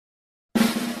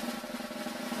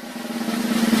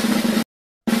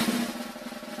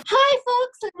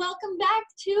and welcome back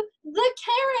to The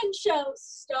Karen Show,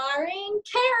 starring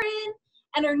Karen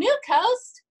and her new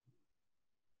host,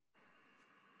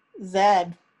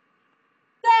 Zed.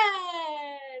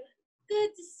 Zed.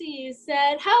 Good to see you,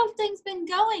 Zed. How have things been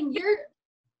going?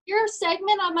 Your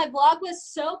segment on my blog was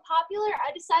so popular,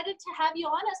 I decided to have you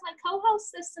on as my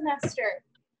co-host this semester.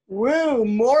 Woo,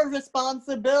 more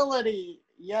responsibility.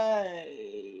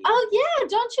 Yay. Oh, yeah.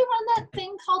 Don't you run that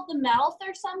thing called The Mouth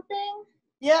or something?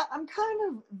 Yeah, I'm kind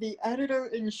of the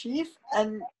editor-in-chief,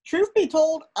 and truth be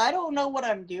told, I don't know what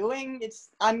I'm doing.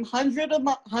 I'm hundreds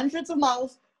of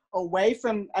miles away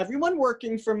from everyone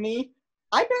working for me.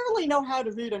 I barely know how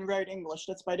to read and write English,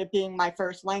 despite it being my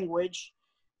first language.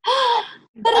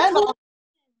 But And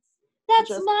that's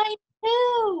just- mine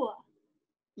too.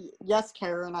 Yes,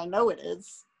 Karen, I know it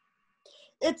is.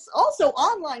 It's also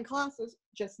online classes,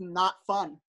 just not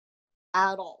fun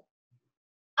at all.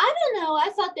 I don't know.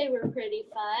 I thought they were pretty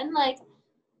fun. Like,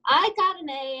 I got an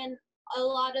A in a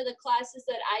lot of the classes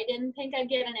that I didn't think I'd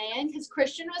get an A in because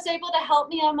Christian was able to help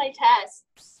me on my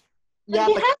tests. But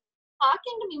he hasn't been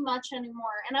talking to me much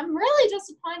anymore, and I'm really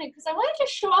disappointed because I wanted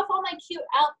to show off all my cute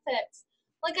outfits.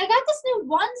 Like, I got this new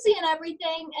onesie and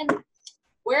everything, and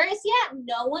where is he at?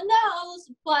 No one knows,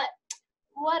 but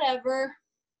whatever.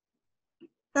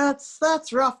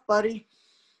 That's rough, buddy.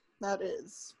 That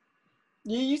is.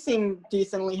 You seem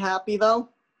decently happy, though.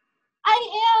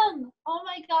 I am! Oh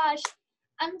my gosh.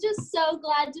 I'm just so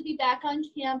glad to be back on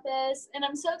campus, and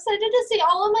I'm so excited to see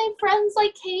all of my friends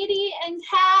like Katie and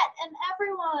Kat and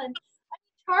everyone.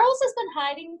 Charles has been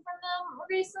hiding from them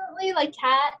recently, like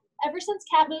Kat. Ever since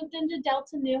Kat moved into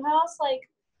Delta Newhouse, like,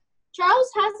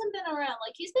 Charles hasn't been around.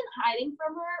 Like, he's been hiding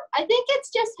from her. I think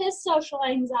it's just his social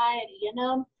anxiety, you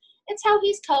know? It's how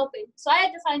he's coping. So I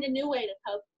had to find a new way to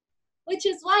cope, which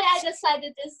is why I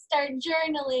decided to start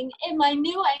journaling in my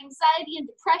new anxiety and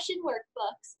depression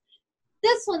workbooks.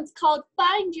 This one's called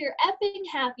Find Your Effing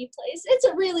Happy Place. It's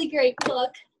a really great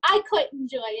book. I quite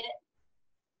enjoy it.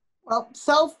 Well,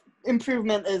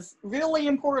 self-improvement is really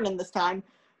important in this time,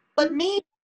 but me,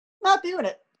 not doing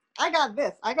it. I got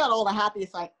this. I got all the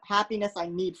happiness I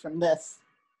need from this.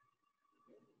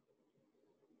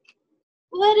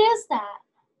 What is that?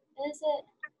 Is it?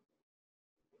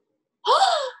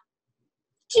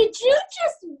 Did you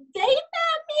just vape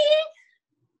at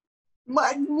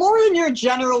me? More in your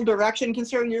general direction,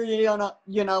 considering you're,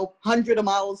 hundreds of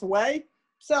miles away.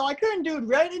 So I couldn't do it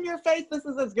right in your face. This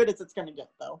is as good as it's gonna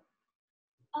get, though.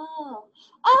 Oh,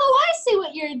 I see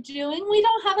what you're doing. We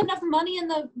don't have enough money in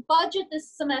the budget this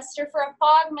semester for a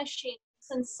fog machine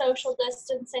since social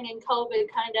distancing and COVID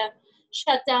kind of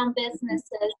shut down businesses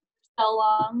for so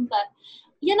long. But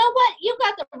you know what? You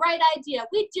got the right idea.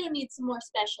 We do need some more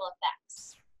special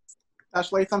effects.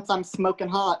 Especially since I'm smoking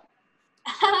hot.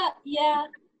 Yeah.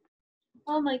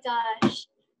 Oh my gosh.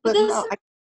 But This no, is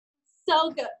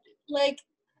so good. Like,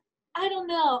 I don't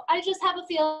know. I just have a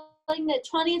feeling that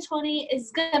 2020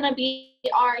 is gonna be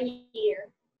our year.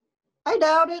 I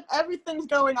doubt it. Everything's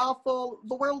going awful.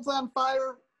 The world's on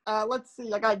fire. Let's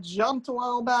see. I got jumped a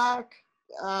while back.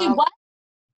 Dude, what?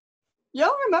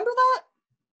 Y'all remember that?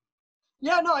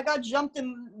 Yeah, no, I got jumped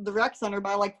in the rec center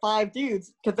by like 5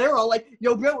 dudes because they were all like,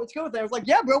 "Yo, bro, what's good with it?" I was like,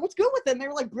 "Yeah, bro, what's good with it?" And they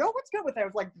were like, "Bro, what's good with it?" I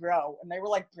was like, "Bro," and they were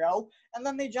like, "Bro," and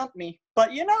then they jumped me.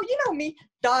 But you know me,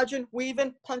 dodging,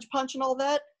 weaving, punch, and all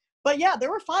that. But yeah, there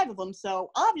were 5 of them,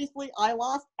 so obviously I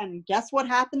lost. And guess what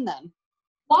happened then?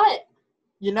 What?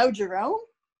 You know Jerome?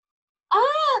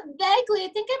 Vaguely. I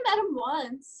think I met him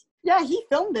once. Yeah, he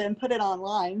filmed it and put it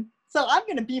online. So I'm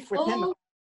gonna beef with him.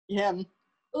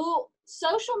 Ooh,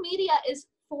 social media is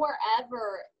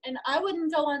forever, and I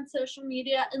wouldn't go on social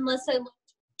media unless I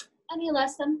looked any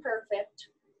less than perfect.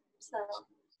 So,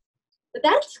 but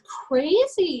that's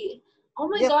crazy. Oh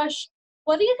my gosh.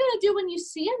 What are you gonna do when you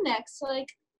see him next?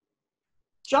 Like,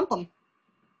 jump him.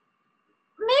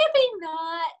 Maybe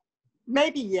not.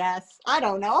 Maybe yes. I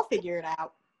don't know. I'll figure it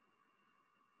out.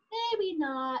 Maybe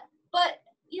not. But,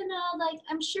 like,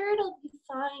 I'm sure it'll be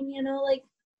fine, like,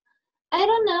 I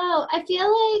don't know. I feel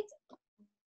like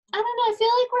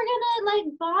we're gonna,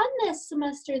 like, bond this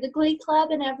semester, the Glee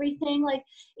Club and everything. Like,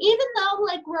 even though,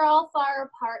 like, we're all far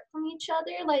apart from each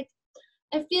other, like,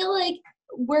 I feel like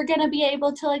we're gonna be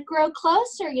able to, like, grow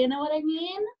closer, you know what I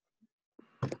mean?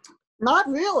 Not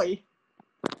really.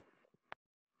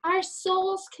 Our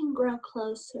souls can grow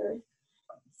closer.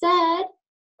 Zed,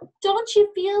 don't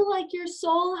you feel like your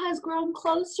soul has grown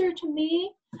closer to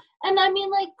me? And I mean,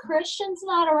 like, Christian's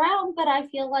not around, but I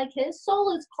feel like his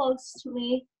soul is close to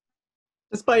me.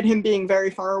 Despite him being very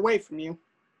far away from you.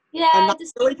 Yeah. And not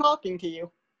really talking to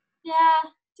you. Yeah,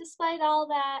 despite all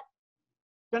that.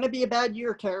 It's gonna be a bad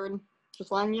year, Karen.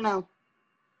 Just letting you know.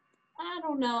 I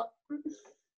don't know.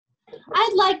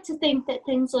 I'd like to think that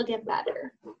things will get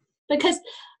better. Because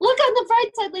look on the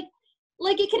bright side,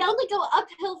 like it can only go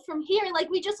uphill from here. Like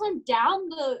we just went down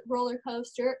the roller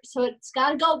coaster, so it's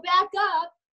got to go back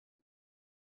up.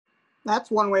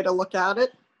 That's one way to look at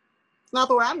it. It's not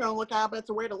the way I'm going to look at it, but it's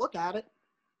a way to look at it.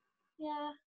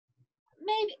 Yeah.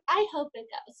 Maybe. I hope it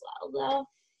goes well,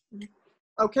 though.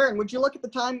 Oh, Karen, would you look at the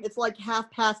time? It's like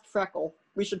 1/2 Freckle.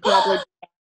 We should probably... 1/2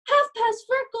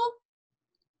 Freckle?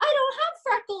 I don't have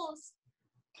freckles.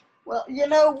 Well, you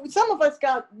know, some of us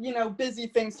got, you know, busy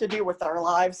things to do with our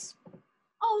lives.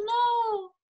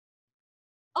 Oh,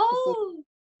 no. Oh.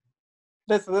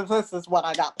 This is what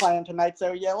I got planned tonight.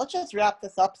 So, yeah, let's just wrap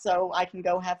this up so I can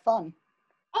go have fun.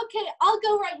 Okay, I'll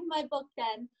go write in my book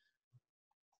then.